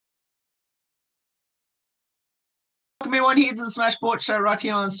Welcome everyone here to the Smash Sports Show right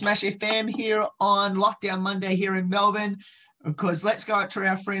here on Smash FM here on Lockdown Monday here in Melbourne. Of course, let's go out to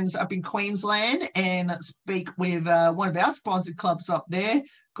our friends up in Queensland and speak with one of our sponsored clubs up there.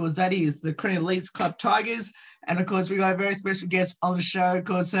 Of course, that is the Carina Leeds Club Tigers. And of course, we got a very special guest on the show. Of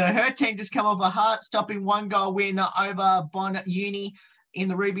course, her team just come off a heart-stopping one-goal win over Brisbane Uni in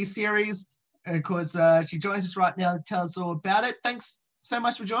the Ruby Series. And of course, she joins us right now to tell us all about it. Thanks so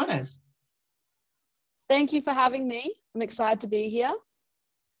much for joining us. Thank you for having me. I'm excited to be here.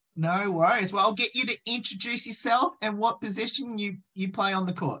 No worries. Well, I'll get you to introduce yourself and what position you play on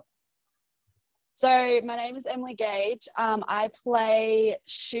the court. So my name is Emiy Gage. I play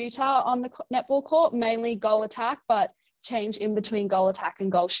shooter on the netball court, mainly goal attack, but change in between goal attack and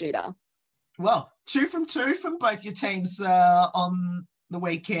goal shooter. Well, 2 from 2 from both your teams on the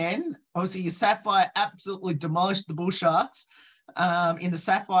weekend. Obviously, your Sapphire absolutely demolished the Bull Sharks in the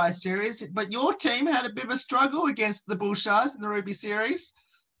Sapphire series, but your team had a bit of a struggle against the Bull Sharks in the Ruby series.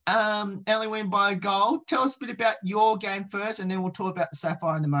 Only win by a goal. Tell us a bit about your game first, and then we'll talk about the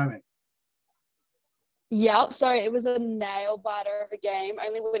Sapphire in a moment. Yep, so it was a nail-biter of a game,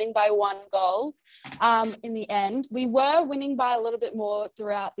 only winning by 1 goal in the end. We were winning by a little bit more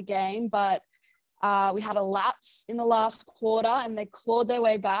throughout the game, but we had a lapse in the last quarter and they clawed their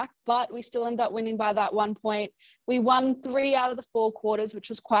way back, but we still ended up winning by that 1 point. We won 3 out of the 4 quarters, which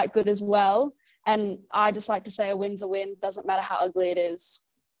was quite good as well. And I just like to say a win's a win, doesn't matter how ugly it is.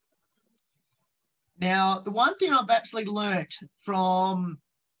 Now, the one thing I've actually learnt from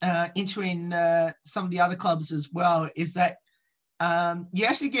entering some of the other clubs as well is that you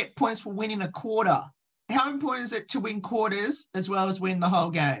actually get points for winning a quarter. How important is it to win quarters as well as win the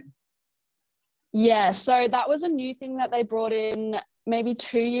whole game? Yeah, so that was a new thing that they brought in maybe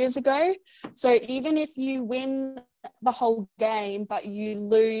 2 years ago. So even if you win the whole game, but you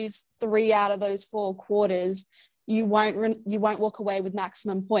lose 3 out of those 4 quarters, you won't walk away with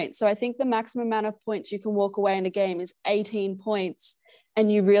maximum points. So I think the maximum amount of points you can walk away in a game is 18 points.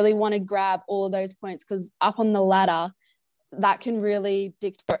 And you really want to grab all of those points because up on the ladder, that can really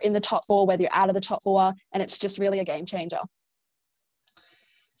dictate in the top 4, whether you're out of the top 4, and it's just really a game changer.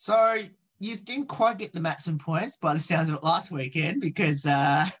 So you didn't quite get the maximum points by the sounds of it last weekend because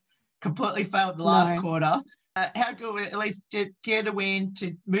completely failed the last quarter. How good at least to get a win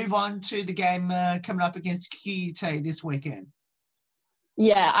to move on to the game coming up against QUT this weekend?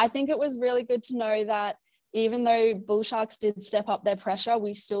 Yeah, I think it was really good to know that even though Bull Sharks did step up their pressure,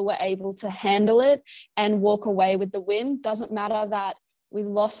 we still were able to handle it and walk away with the win. Doesn't matter that we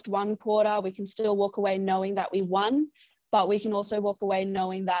lost 1 quarter, we can still walk away knowing that we won, but we can also walk away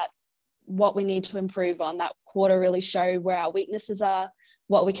knowing that what we need to improve on. That quarter really showed where our weaknesses are,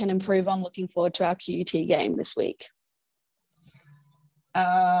 what we can improve on. Looking forward to our QUT game this week.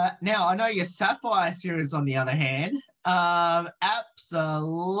 Now, I know your Sapphire series, on the other hand,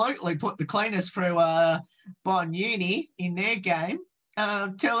 absolutely put the cleaners through Brisbane Uni in their game.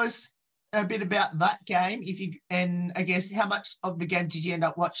 Tell us a bit about that game, and I guess how much of the game did you end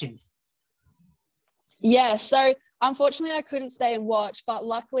up watching? Yeah, so unfortunately I couldn't stay and watch, but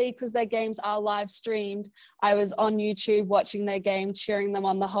luckily because their games are live streamed, I was on YouTube watching their game, cheering them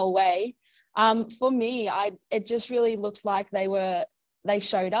on the whole way. For me, it just really looked like they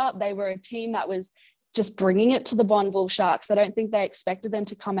showed up. They were a team that was just bringing it to the Bond Bull Sharks. I don't think they expected them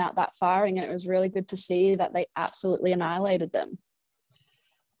to come out that firing, and it was really good to see that they absolutely annihilated them.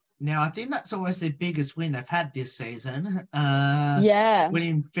 Now, I think that's almost their biggest win they've had this season.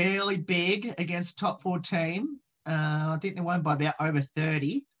 Winning fairly big against a top 4 team. I think they won by about over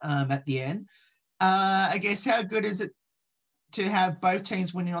 30 at the end. I guess how good is it to have both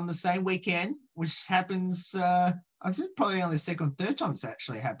teams winning on the same weekend, which happens, I think probably only the 2nd or 3rd time it's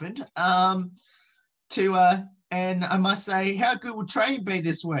actually happened. And I must say, how good will training be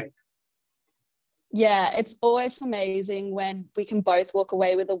this week? Yeah, it's always amazing when we can both walk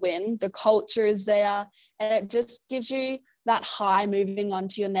away with a win. The culture is there, and it just gives you that high moving on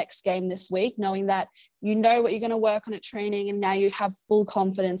to your next game this week, knowing that you know what you're going to work on at training, and now you have full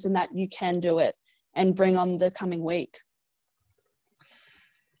confidence in that you can do it and bring on the coming week.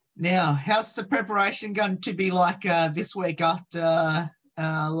 Now, how's the preparation going to be like this week after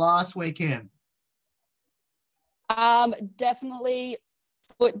last weekend? Definitely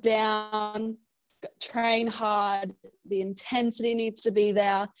foot down, train hard. The intensity needs to be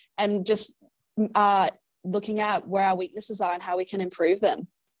there, and just looking at where our weaknesses are and how we can improve them.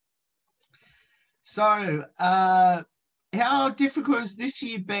 So how difficult has this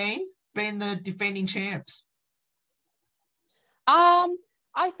year been the defending champs?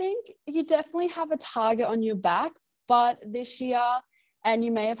 I think you definitely have a target on your back, but this year And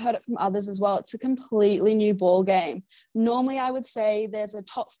you may have heard it from others as well. It's a completely new ball game. Normally, I would say there's a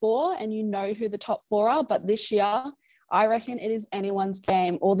top four and you know who the top four are. But this year, I reckon it is anyone's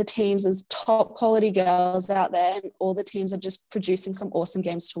game. All the teams, there's top quality girls out there, and all the teams are just producing some awesome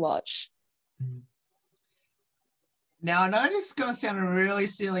games to watch. Now, I know this is going to sound a really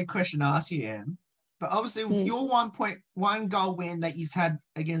silly question to ask you, Em, but obviously with your 1.1 goal win that you've had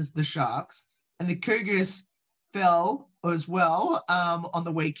against the Sharks, and the Cougars fell as well on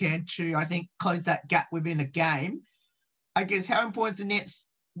the weekend to, I think, close that gap within a game. I guess how important is the Nets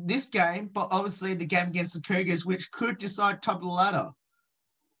this game, but obviously the game against the Cougars, which could decide top of the ladder?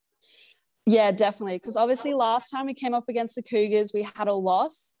 Yeah, definitely. Because obviously last time we came up against the Cougars, we had a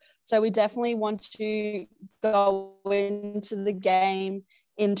loss. So we definitely want to go into the game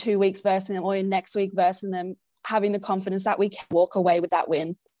in 2 weeks versus them, or in next week versus them, having the confidence that we can walk away with that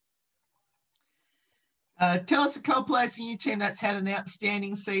win. Tell us a couple players in your team that's had an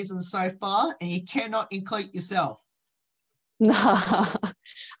outstanding season so far, and you cannot include yourself. No,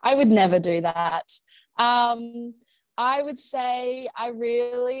 I would never do that. I would say I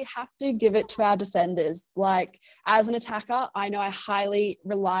really have to give it to our defenders. Like, as an attacker, I know I highly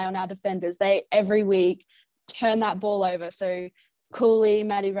rely on our defenders. They every week turn that ball over. So Cooley,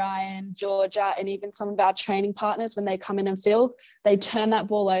 Maddie Ryan, Georgia, and even some of our training partners, when they come in and fill, they turn that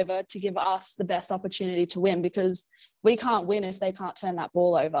ball over to give us the best opportunity to win, because we can't win if they can't turn that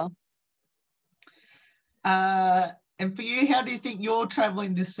ball over. And for you, how do you think you're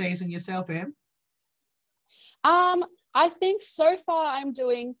traveling this season yourself, Em? I think so far I'm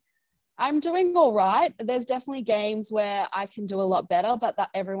doing all right. There's definitely games where I can do a lot better, but that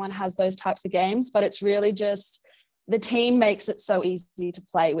everyone has those types of games. But it's really just the team makes it so easy to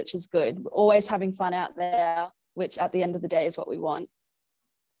play, which is good. We're always having fun out there, which at the end of the day is what we want.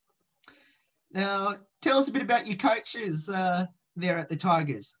 Now, tell us a bit about your coaches there at the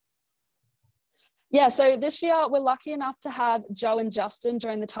Tigers. Yeah, so this year we're lucky enough to have Joe and Justin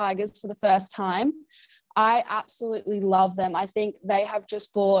join the Tigers for the first time. I absolutely love them. I think they have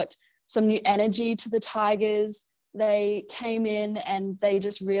just brought some new energy to the Tigers. They came in and they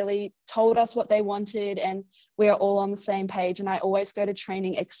just really told us what they wanted, and we are all on the same page. And I always go to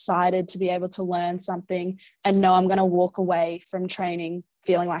training excited to be able to learn something and know I'm going to walk away from training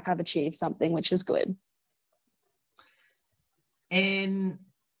feeling like I've achieved something, which is good. And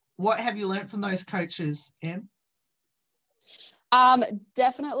what have you learned from those coaches, Em?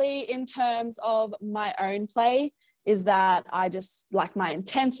 Definitely in terms of my own play is that I just like my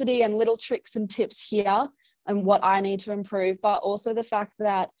intensity and little tricks and tips here and what I need to improve, but also the fact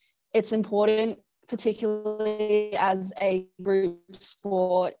that it's important, particularly as a group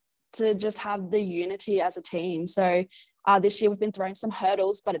sport, to just have the unity as a team. So this year we've been throwing some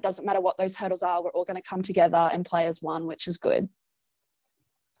hurdles, but it doesn't matter what those hurdles are. We're all going to come together and play as one, which is good.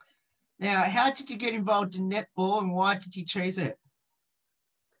 Now, how did you get involved in netball and why did you choose it?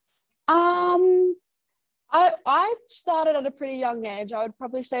 I started at a pretty young age. I would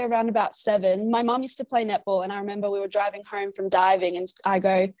probably say around about 7. My mum used to play netball, and I remember we were driving home from diving and I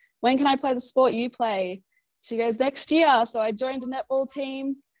go, when can I play the sport you play? She goes, next year. So I joined a netball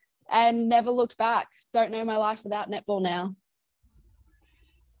team and never looked back. Don't know my life without netball now.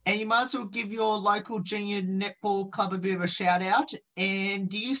 And you might as well give your local junior netball club a bit of a shout out. And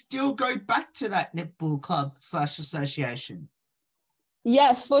do you still go back to that netball club / association?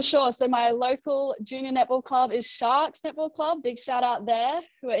 Yes, for sure. So my local junior netball club is Sharks Netball Club. Big shout out there,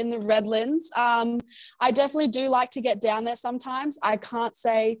 who are in the Redlands. I definitely do like to get down there sometimes. I can't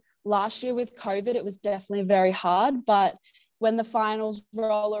say last year with COVID, it was definitely very hard. But when the finals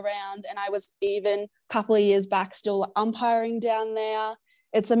roll around, and I was even a couple of years back still umpiring down there,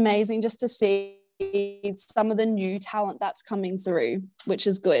 it's amazing just to see some of the new talent that's coming through, which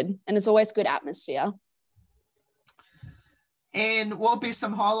is good. And it's always good atmosphere. And what will be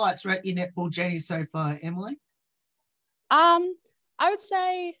some highlights throughout your netball journey so far, Emily? I would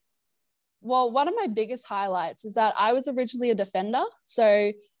say, well, one of my biggest highlights is that I was originally a defender.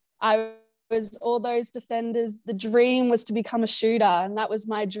 So I was all those defenders. The dream was to become a shooter, and that was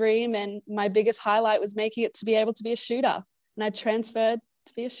my dream. And my biggest highlight was making it to be able to be a shooter. And I transferred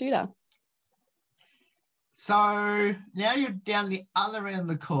to be a shooter. So now you're down the other end of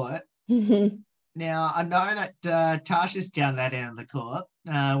the court. Now, I know that Tasha's down that end of the court,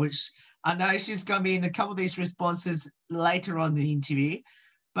 which I know she's going to be in a couple of these responses later on in the interview.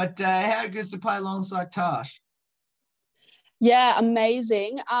 But how good is to play alongside Tash? Yeah,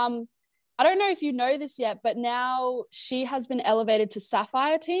 amazing. I don't know if you know this yet, but now she has been elevated to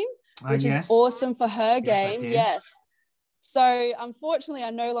Sapphire team, which is awesome for her game. Yes. So unfortunately, I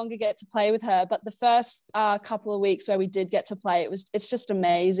no longer get to play with her. But the first couple of weeks where we did get to play, it's just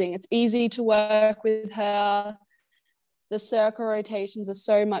amazing. It's easy to work with her. The circle rotations are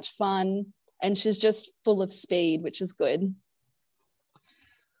so much fun, and she's just full of speed, which is good.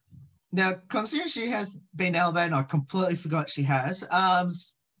 Now, considering she has been elevated, I completely forgot she has.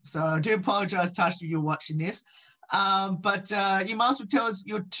 So I do apologise, Tash, if you're watching this. But you might as well tell us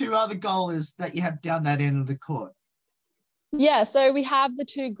your two other goalers that you have down that end of the court. Yeah, so we have the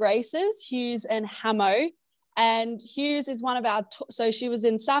two Graces, Hughes and Hamo. And Hughes is one of our, so she was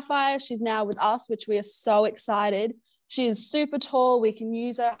in Sapphire. She's now with us, which we are so excited. She is super tall. We can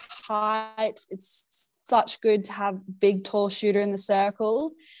use her height. It's such good to have big, tall shooter in the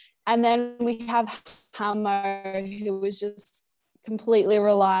circle. And then we have Hamo, who is just completely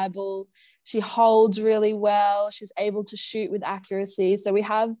reliable. She holds really well. She's able to shoot with accuracy. So we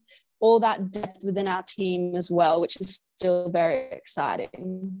have all that depth within our team as well, which is still very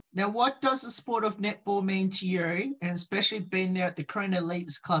exciting. Now, what does the sport of netball mean to you, and especially being there at the Carina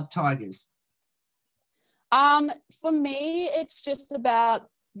Elites Club Tigers? For me, it's just about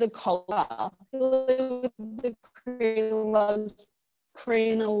the culture. The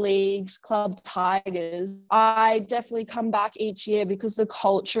Carina Leagues Club Tigers. I definitely come back each year because the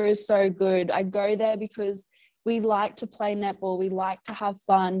culture is so good. I go there because we like to play netball. We like to have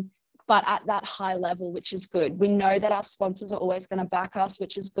fun, but at that high level, which is good. We know that our sponsors are always going to back us,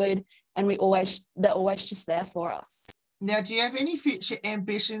 which is good. And they're always just there for us. Now, do you have any future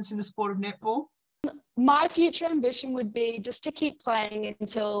ambitions in the sport of netball? My future ambition would be just to keep playing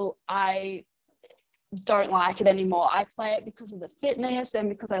until I don't like it anymore. I play it because of the fitness and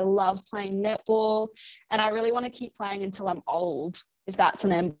because I love playing netball. And I really want to keep playing until I'm old, if that's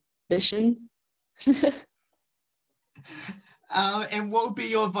an ambition. And what would be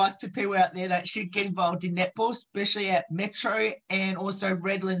your advice to people out there that should get involved in netball, especially at Metro and also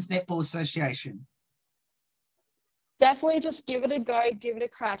Redlands Netball Association? Definitely just give it a go, give it a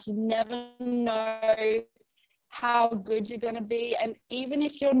crack. You never know how good you're going to be. And even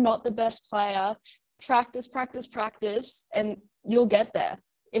if you're not the best player, practice, practice, practice, and you'll get there.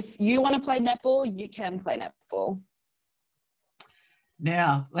 If you want to play netball, you can play netball.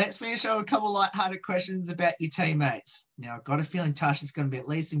 Now, let's finish on a couple of light-hearted questions about your teammates. Now, I've got a feeling Tasha's going to be at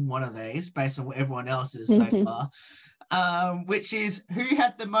least in one of these based on what everyone else is so far, which is, who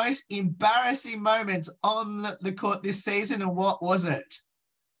had the most embarrassing moments on the court this season, and what was it?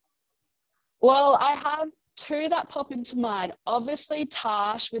 Well, I have two that pop into mind. Obviously,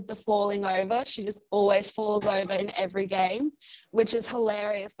 Tash with the falling over. She just always falls over in every game, which is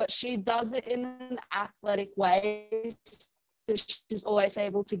hilarious, but she does it in an athletic way. She's always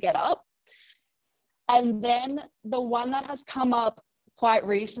able to get up. And then the one that has come up quite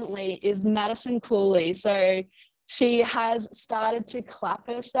recently is Madison Cooley. So she has started to clap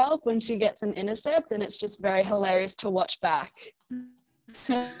herself when she gets an intercept, and it's just very hilarious to watch back.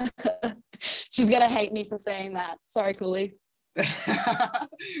 She's going to hate me for saying that. Sorry, Cooley.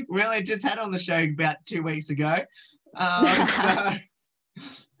 Well, I just had on the show about 2 weeks ago. Now,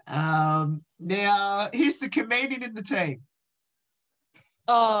 who's the comedian in the team?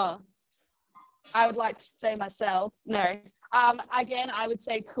 Oh, I would like to say myself. No. Again, I would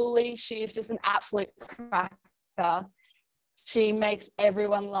say Cooley. She's just an absolute cracker. She makes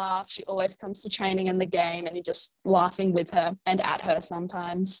everyone laugh. She always comes to training in the game, and you're just laughing with her and at her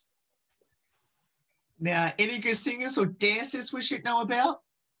sometimes. Now, any good singers or dancers we should know about?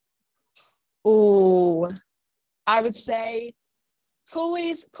 Oh, I would say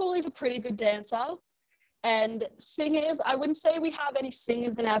Cooley's a pretty good dancer. And singers, I wouldn't say we have any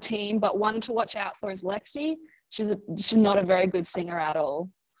singers in our team, but one to watch out for is Lexi. She's not a very good singer at all.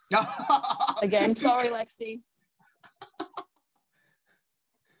 Again, sorry, Lexi.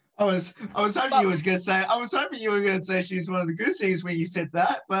 I was hoping you were going to say she's one of the good singers when you said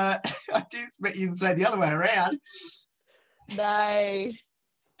that, but I didn't expect you to say the other way around. No,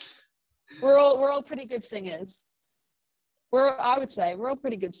 we're all pretty good singers. I would say we're all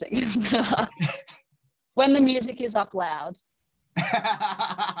pretty good singers. When the music is up loud.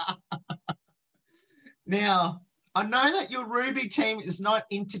 Now, I know that your Ruby team is not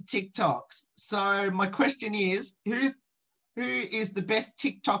into TikToks. So my question is, who is the best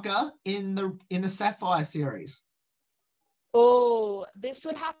TikToker in the Sapphire series? Oh, this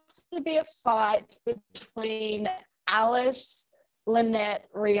would have to be a fight between Alice, Lynette,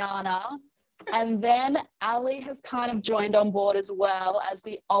 Rihanna, and then Ali has kind of joined on board as well as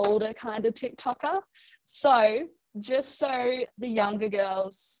the older kind of TikToker. So just so the younger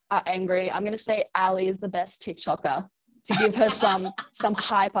girls are angry, I'm going to say Ali is the best TikToker to give her some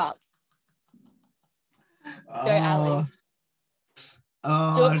hype up. Go Ali. Do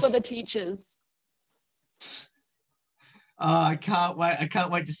Oh, it for the teachers. I can't wait. I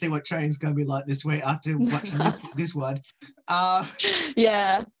can't wait to see what training's going to be like this week after watching this one.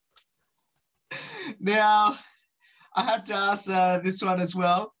 Yeah. Now, I have to ask this one as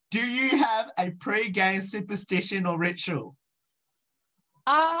well. Do you have a pre-game superstition or ritual?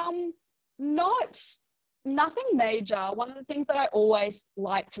 Not nothing major. One of the things that I always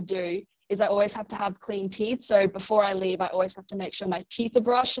like to do is I always have to have clean teeth. So before I leave, I always have to make sure my teeth are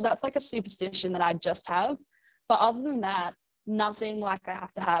brushed. So that's like a superstition that I just have. But other than that, nothing like I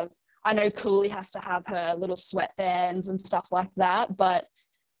have to have. I know Cooley has to have her little sweatbands and stuff like that, but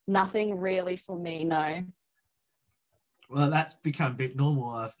nothing really for me, no. Well, that's become a bit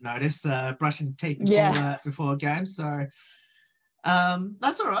normal, I've noticed, brushing teeth before a game. So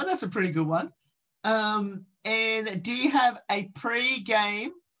that's all right. That's a pretty good one. And do you have a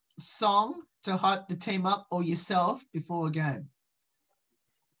pre-game song to hype the team up or yourself before a game?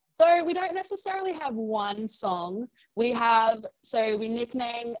 So we don't necessarily have one song. We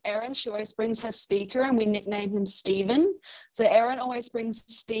nickname Erin, she always brings her speaker, and we nickname him Steven. So Erin always brings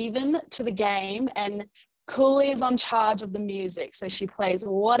Steven to the game, and Cooley is on charge of the music. So she plays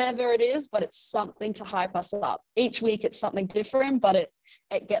whatever it is, but it's something to hype us up. Each week it's something different, but it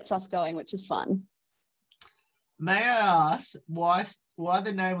gets us going, which is fun. May I ask why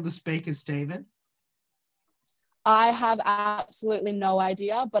the name of the speaker, Steven? I have absolutely no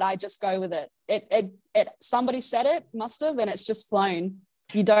idea, but I just go with it. It somebody said it, must have, and it's just flown.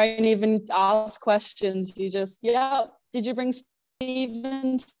 You don't even ask questions. You just, yeah, did you bring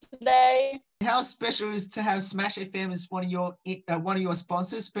Steven today? How special is to have Smash FM as one of your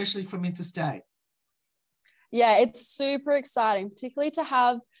sponsors, especially from interstate? Yeah, it's super exciting, particularly to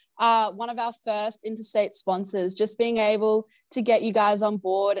have one of our first interstate sponsors, just being able to get you guys on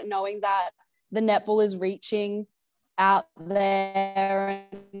board, knowing that the netball is reaching out there,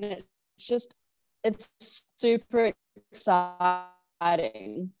 and it's super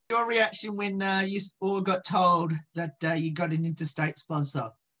exciting. Your reaction when you all got told that you got an interstate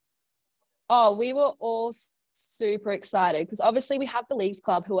sponsor? Oh, we were all super excited because obviously we have the Leagues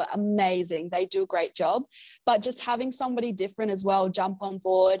Club who are amazing. They do a great job, but just having somebody different as well jump on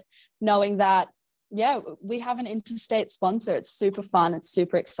board, knowing that, yeah, we have an interstate sponsor. It's super fun. It's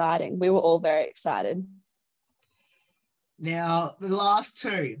super exciting. We were all very excited. Now, the last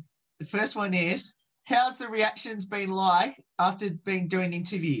two. The first one is, how's the reactions been like after doing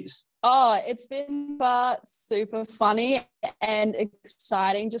interviews? Oh, it's been super funny and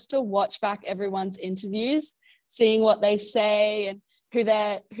exciting just to watch back everyone's interviews, seeing what they say and who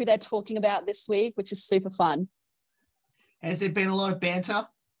they're talking about this week, which is super fun. Has there been a lot of banter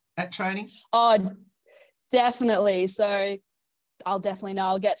at training? Oh, definitely. So I'll definitely know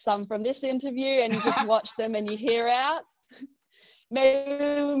I'll get some from this interview, and you just watch them and you hear out.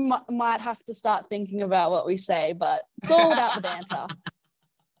 Maybe we might have to start thinking about what we say, but it's all about the banter.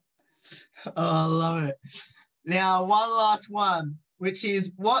 Oh, I love it. Now, one last one, which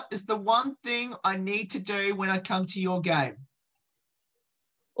is, what is the one thing I need to do when I come to your game?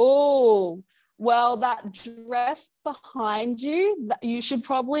 Oh, well, that dress behind you, you should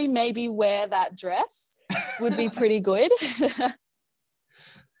probably maybe wear that dress. Would be pretty good.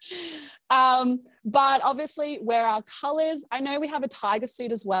 But obviously wear our colors. I know we have a tiger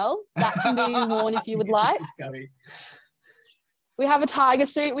suit as well. That can be worn if you would like. We have a tiger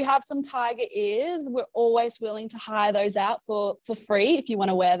suit. We have some tiger ears. We're always willing to hire those out for free if you want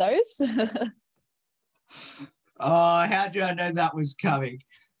to wear those. Oh, how do I know that was coming?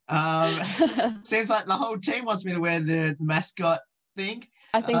 Seems like the whole team wants me to wear the mascot thing.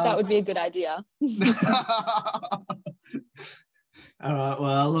 I think that would be a good idea. All right.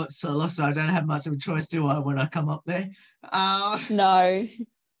 Well, looks I don't have much of a choice, do I, when I come up there? No.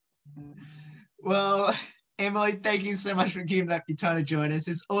 Well, Emiy, thank you so much for giving up your time to join us.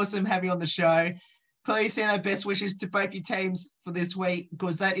 It's awesome having you on the show. Please send our best wishes to both your teams for this week,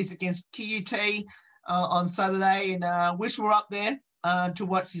 because that is against QUT on Saturday, and wish we're up there to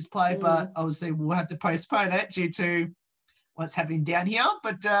watch this play, but obviously we'll have to postpone it due to what's happening down here.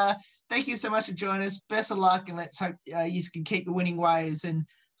 But thank you so much for joining us. Best of luck, and let's hope you can keep the winning ways, and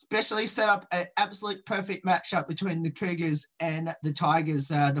especially set up an absolute perfect matchup between the Cougars and the Tigers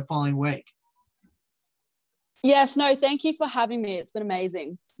the following week. Yes, no, thank you for having me. It's been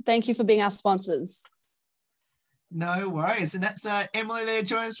amazing. Thank you for being our sponsors. No worries. And that's Emiy there,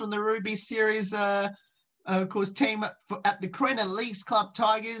 joins from the Ruby Series, of course, team at the Carina Leagues Club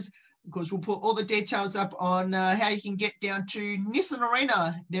Tigers. Of course, we'll put all the details up on how you can get down to Nissan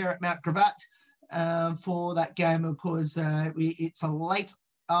Arena there at Mount Gravatt for that game. Of course, it's a late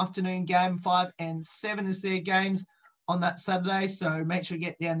afternoon game. 5 and 7 is their games on that Saturday. So make sure you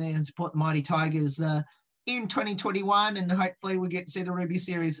get down there and support the Mighty Tigers in 2021, and hopefully we'll get to see the Ruby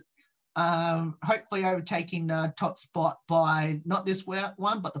Series hopefully overtaking top spot by not this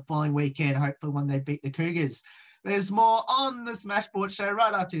one, but the following weekend, hopefully when they beat the Cougars. There's more on the Smash Sports Show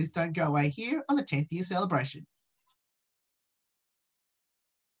right after this. Don't go away here on the 10th year celebration.